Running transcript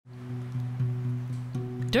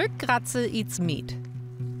Dirk Gratzel eats meat,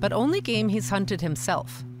 but only game he's hunted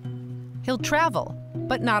himself. He'll travel,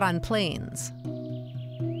 but not on planes.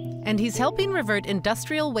 And he's helping revert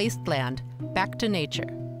industrial wasteland back to nature.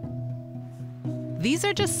 These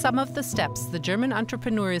are just some of the steps the German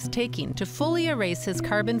entrepreneur is taking to fully erase his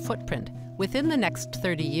carbon footprint within the next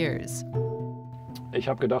 30 years.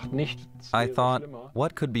 I thought,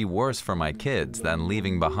 what could be worse for my kids than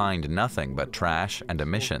leaving behind nothing but trash and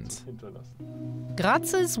emissions?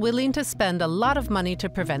 Gratzel's willing to spend a lot of money to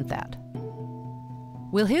prevent that.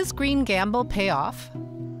 Will his green gamble pay off?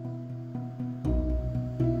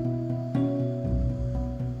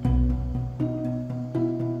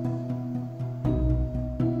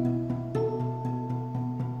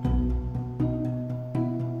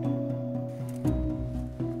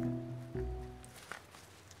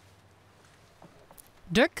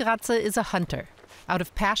 Dirk Gratzel is a hunter, out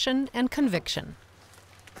of passion and conviction.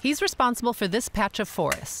 He's responsible for this patch of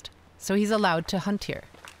forest, so he's allowed to hunt here.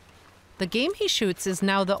 The game he shoots is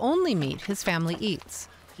now the only meat his family eats.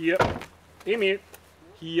 Hier, Emil,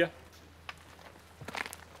 hier.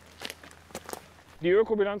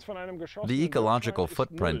 The ecological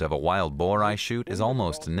footprint of a wild boar I shoot is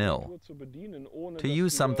almost nil. To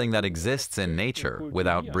use something that exists in nature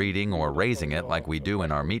without breeding or raising it like we do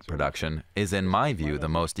in our meat production is, in my view, the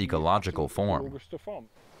most ecological form.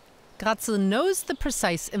 Gratzel knows the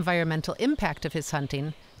precise environmental impact of his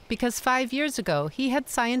hunting because 5 years ago he had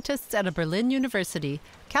scientists at a Berlin university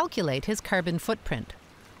calculate his carbon footprint.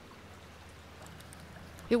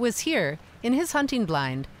 It was here, in his hunting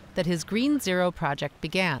blind, that his Green Zero project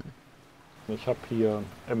began.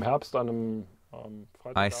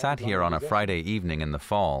 I sat here on a Friday evening in the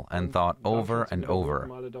fall and thought over and over,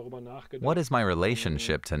 what is my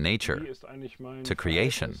relationship to nature, to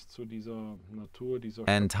creation?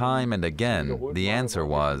 And time and again, the answer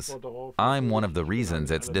was, I'm one of the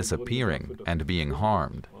reasons it's disappearing and being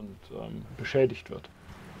harmed.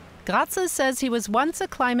 Gratzel says he was once a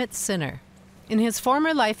climate sinner. In his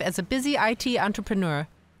former life as a busy IT entrepreneur,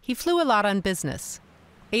 he flew a lot on business,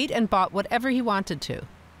 ate and bought whatever he wanted to.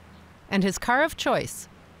 And his car of choice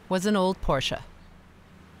was an old Porsche.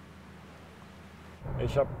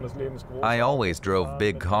 I always drove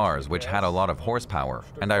big cars which had a lot of horsepower,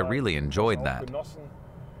 and I really enjoyed that.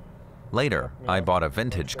 Later, I bought a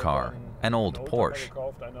vintage car, an old Porsche.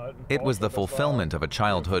 It was the fulfillment of a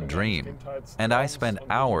childhood dream, and I spent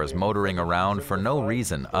hours motoring around for no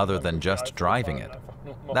reason other than just driving it.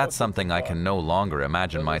 That's something I can no longer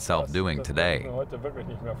imagine myself doing today.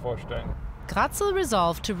 Gratzel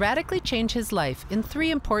resolved to radically change his life in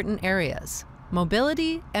 3 important areas: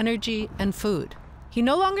 mobility, energy, and food. He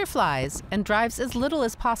no longer flies and drives as little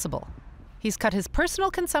as possible. He's cut his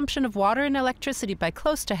personal consumption of water and electricity by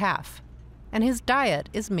close to half, and his diet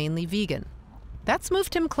is mainly vegan. That's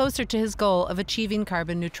moved him closer to his goal of achieving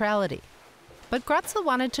carbon neutrality. But Gratzel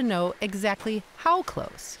wanted to know exactly how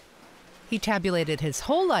close. He tabulated his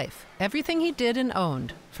whole life, everything he did and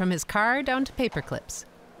owned, from his car down to paper clips.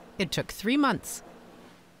 It took 3 months.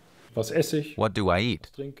 What do I eat?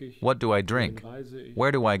 What do I drink?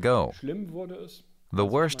 Where do I go? The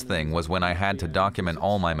worst thing was when I had to document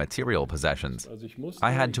all my material possessions.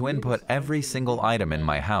 I had to input every single item in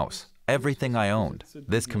my house, everything I owned,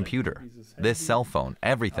 this computer, this cell phone,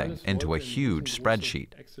 everything, into a huge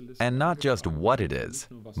spreadsheet. And not just what it is,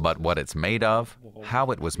 but what it's made of,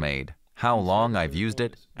 how it was made, how long I've used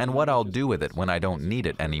it, and what I'll do with it when I don't need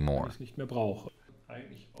it anymore.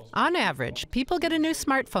 On average, people get a new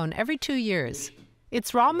smartphone every 2 years.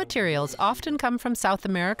 Its raw materials often come from South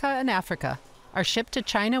America and Africa, are shipped to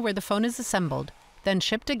China where the phone is assembled, then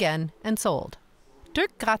shipped again and sold.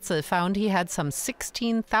 Dirk Gratzel found he had some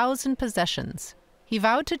 16,000 possessions. He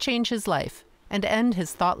vowed to change his life and end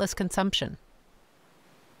his thoughtless consumption.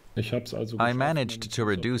 I managed to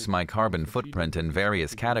reduce my carbon footprint in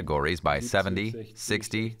various categories by 70,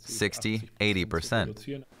 60, 60,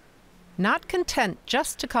 80%. Not content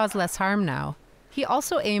just to cause less harm now, he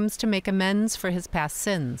also aims to make amends for his past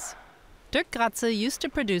sins. Dirk Gratzel used to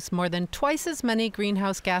produce more than twice as many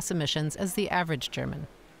greenhouse gas emissions as the average German.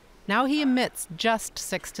 Now he emits just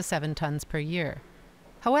 6 to 7 tons per year.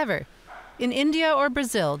 However, in India or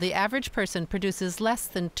Brazil, the average person produces less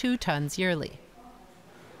than 2 tons yearly.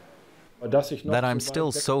 That I'm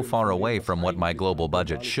still so far away from what my global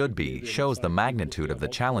budget should be shows the magnitude of the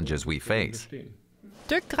challenges we face.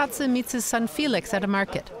 Dirk Gratzel meets his son Felix at a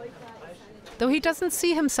market. Though he doesn't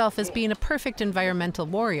see himself as being a perfect environmental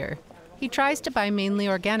warrior, he tries to buy mainly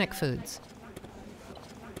organic foods.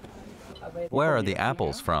 Where are the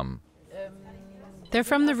apples from? They're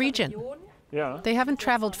from the region. They haven't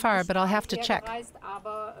traveled far, but I'll have to check.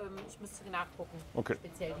 Okay.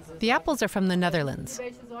 The apples are from the Netherlands.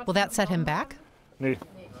 Will that set him back? Nee.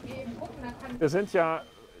 Wir sind ja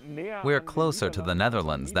We're closer to the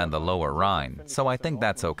Netherlands than the Lower Rhine, so I think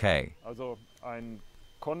that's okay.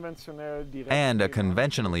 And a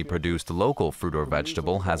conventionally produced local fruit or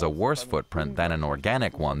vegetable has a worse footprint than an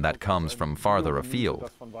organic one that comes from farther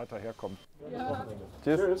afield.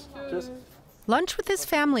 Lunch with his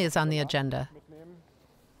family is on the agenda.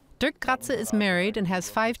 Dirk Gratzel is married and has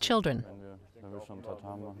 5 children.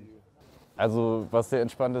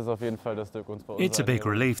 It's a big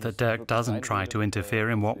relief that Dirk doesn't try to interfere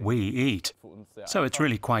in what we eat. So it's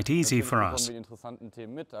really quite easy for us.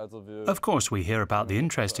 Of course, we hear about the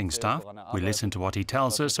interesting stuff. We listen to what he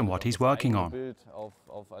tells us and what he's working on.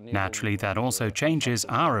 Naturally, that also changes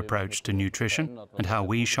our approach to nutrition and how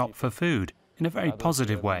we shop for food in a very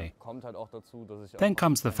positive way. Then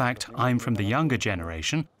comes the fact I'm from the younger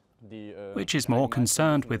generation, which is more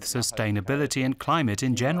concerned with sustainability and climate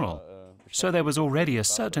in general. So there was already a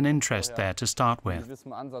certain interest there to start with.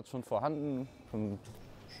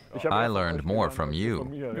 I learned more from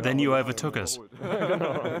you. Then you overtook us.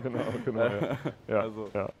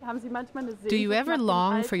 Do you ever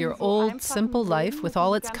long for your old, simple life with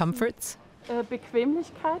all its comforts?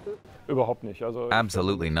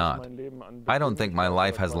 Absolutely not. I don't think my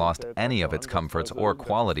life has lost any of its comforts or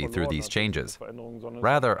quality through these changes.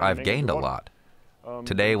 Rather, I've gained a lot.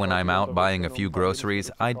 Today, when I'm out buying a few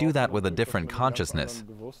groceries, I do that with a different consciousness,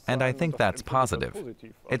 and I think that's positive.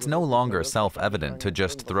 It's no longer self-evident to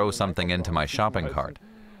just throw something into my shopping cart.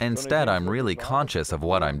 Instead, I'm really conscious of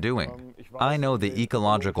what I'm doing. I know the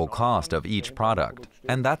ecological cost of each product,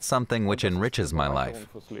 and that's something which enriches my life.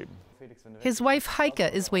 His wife Heike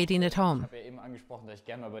is waiting at home.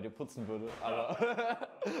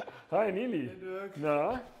 Hi, Nili.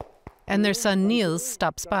 Na? And their son Niels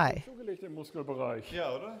stops by.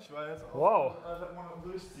 Wow.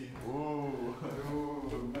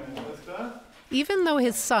 Even though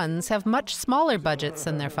his sons have much smaller budgets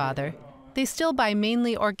than their father, they still buy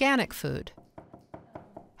mainly organic food.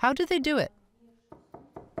 How do they do it?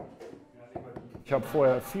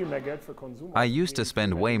 I used to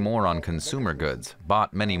spend way more on consumer goods,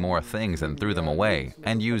 bought many more things and threw them away,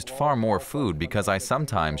 and used far more food because I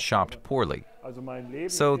sometimes shopped poorly.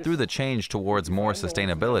 So through the change towards more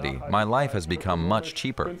sustainability, my life has become much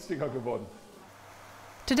cheaper.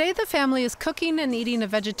 Today the family is cooking and eating a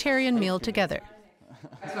vegetarian meal together.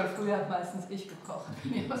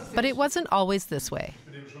 But it wasn't always this way.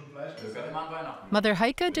 Mother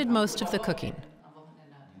Heike did most of the cooking,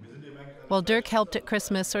 while Dirk helped at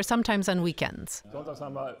Christmas or sometimes on weekends.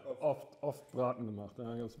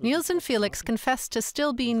 Niels and Felix confess to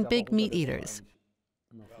still being big meat eaters,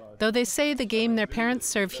 though they say the game their parents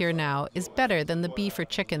serve here now is better than the beef or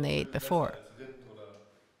chicken they ate before.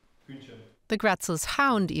 The Gratzel's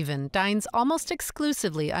hound even dines almost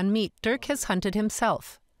exclusively on meat Dirk has hunted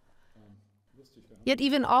himself. Yet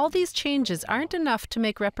even all these changes aren't enough to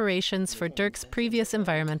make reparations for Dirk's previous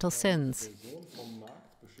environmental sins.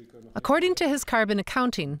 According to his carbon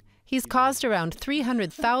accounting, he's caused around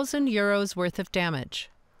 300,000 euros worth of damage.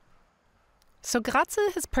 So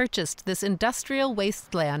Gratzel has purchased this industrial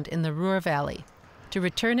wasteland in the Ruhr Valley to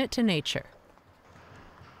return it to nature.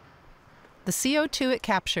 The CO2 it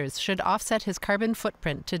captures should offset his carbon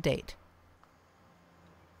footprint to date.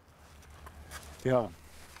 You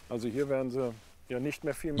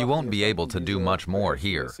won't be able to do much more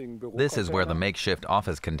here. This is where the makeshift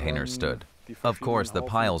office containers stood. Of course, the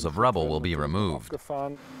piles of rubble will be removed.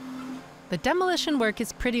 The demolition work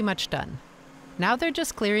is pretty much done. Now they're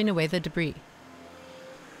just clearing away the debris.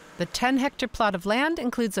 The 10-hectare plot of land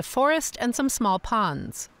includes a forest and some small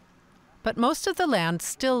ponds. But most of the land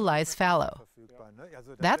still lies fallow.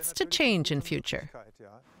 That's to change in future.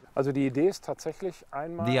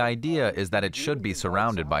 The idea is that it should be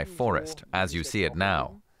surrounded by forest, as you see it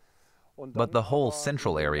now. But the whole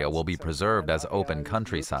central area will be preserved as open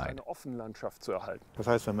countryside.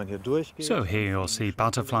 So here you'll see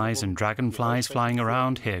butterflies and dragonflies flying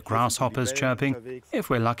around, hear grasshoppers chirping.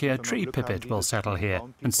 If we're lucky, a tree pipit will settle here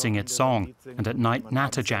and sing its song, and at night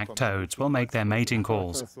natterjack toads will make their mating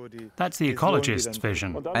calls. That's the ecologist's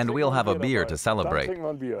vision. And we'll have a beer to celebrate.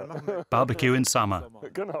 Barbecue in summer.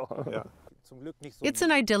 It's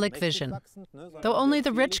an idyllic vision, though only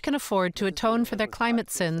the rich can afford to atone for their climate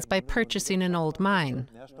sins by purchasing an old mine.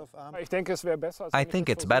 I think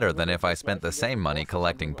it's better than if I spent the same money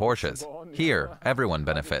collecting Porsches. Here, everyone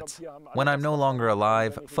benefits. When I'm no longer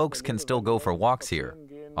alive, folks can still go for walks here.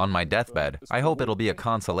 On my deathbed, I hope it'll be a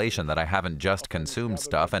consolation that I haven't just consumed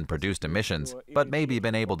stuff and produced emissions, but maybe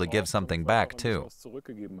been able to give something back too.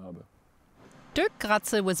 Dirk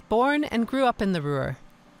Gratzel was born and grew up in the Ruhr,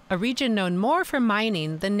 a region known more for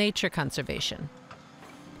mining than nature conservation.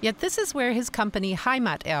 Yet this is where his company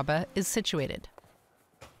Heimaterbe is situated.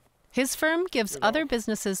 His firm gives other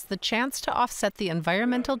businesses the chance to offset the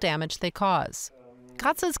environmental damage they cause.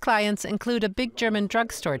 Gratzel's clients include a big German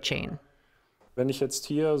drugstore chain.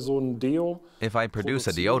 If I produce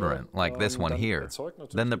a deodorant, like this one here,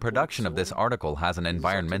 then the production of this article has an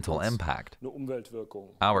environmental impact.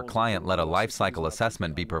 Our client let a life cycle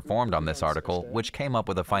assessment be performed on this article, which came up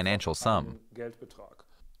with a financial sum.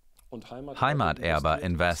 Heimaterbe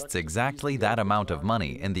invests exactly that amount of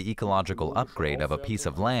money in the ecological upgrade of a piece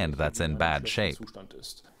of land that's in bad shape.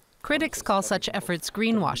 Critics call such efforts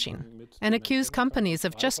greenwashing and accuse companies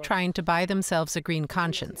of just trying to buy themselves a green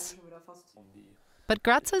conscience. But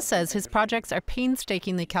Gratzel says his projects are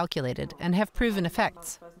painstakingly calculated and have proven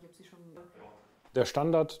effects.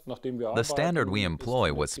 The standard we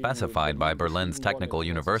employ was specified by Berlin's Technical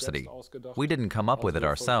University. We didn't come up with it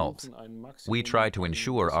ourselves. We try to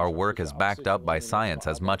ensure our work is backed up by science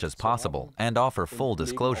as much as possible and offer full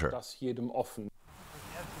disclosure.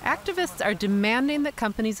 Activists are demanding that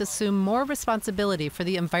companies assume more responsibility for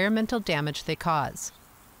the environmental damage they cause.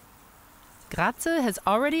 Gratzel has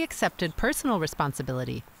already accepted personal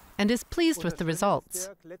responsibility and is pleased with the results,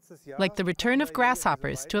 like the return of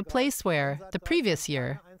grasshoppers to a place where, the previous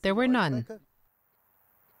year, there were none.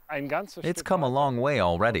 It's come a long way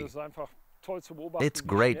already. It's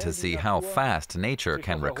great to see how fast nature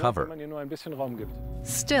can recover.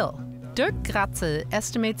 Still, Dirk Gratzel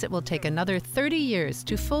estimates it will take another 30 years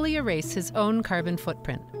to fully erase his own carbon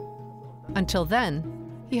footprint. Until then,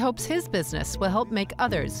 he hopes his business will help make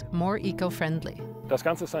others more eco-friendly.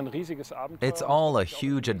 It's all a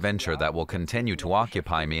huge adventure that will continue to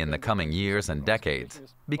occupy me in the coming years and decades,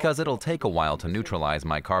 because it'll take a while to neutralize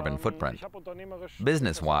my carbon footprint.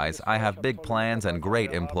 Business-wise, I have big plans and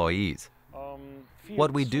great employees.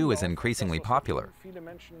 What we do is increasingly popular.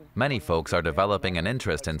 Many folks are developing an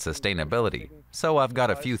interest in sustainability, so I've got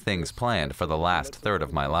a few things planned for the last third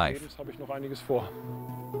of my life.